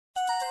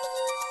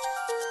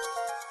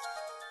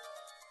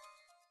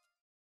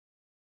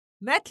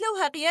مثل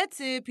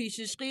وهقيت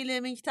بيشش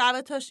قيل من كتابة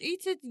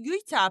تشقيت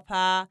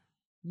جويتابا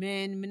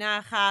من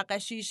مناخا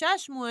قشيشة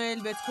شمويل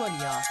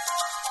بتكوليا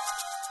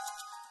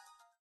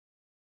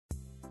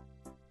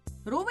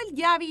روبل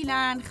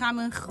جاويلان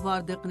خامن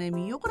خوار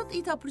دقنمي يقرط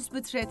إيتا برس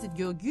بتريت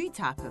جو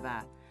جويتابا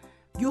با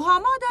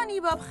يوهاماداني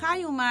باب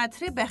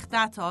خيومات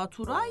ربختاتا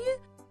تورای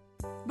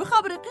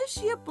بخبر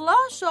قشي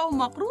بلاشا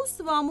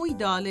ومقروس واموي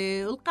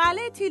دالي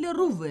القاليتي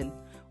لروفل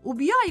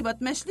وبياي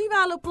بتمشلي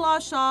على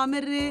بلاشا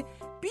مر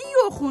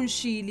بيو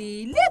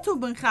خونشيلي ليتو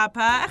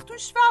بنخابا اختون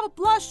شفاب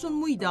بلاشون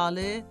موي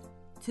دالي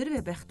تربه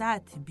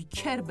بختات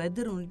بكربه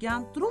درون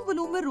جان تروفل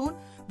ومرون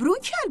برون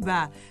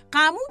كلبه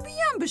قامو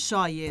بيان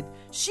بشايد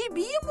شي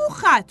بيمو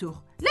خاتوخ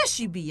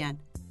لشي بيان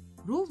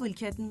روفل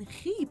كتن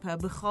خيبه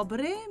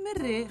بخبره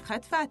مره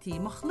خطفاتي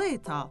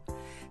مخليطه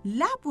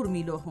لابور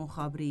ميلوخون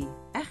خبري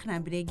اخنا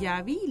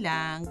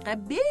بريجاويلان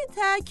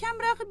قبيتا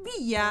كمرغ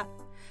بيا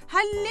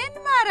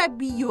هلن مرا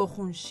بيو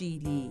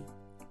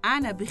خونشيلي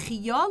انا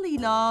بخيالي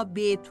لا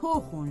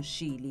بيتو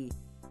خونشيلي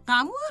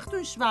قامو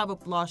اختون شواب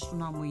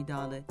بلاشتونا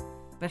مويداله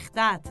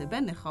بختات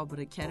بن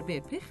خبر کربه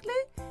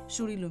پخله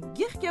شوریلوم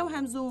گیخ گو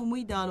همزو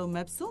مویدالو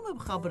مبسوم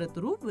بخبر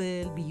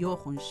روبل بيو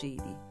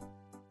خونشيلي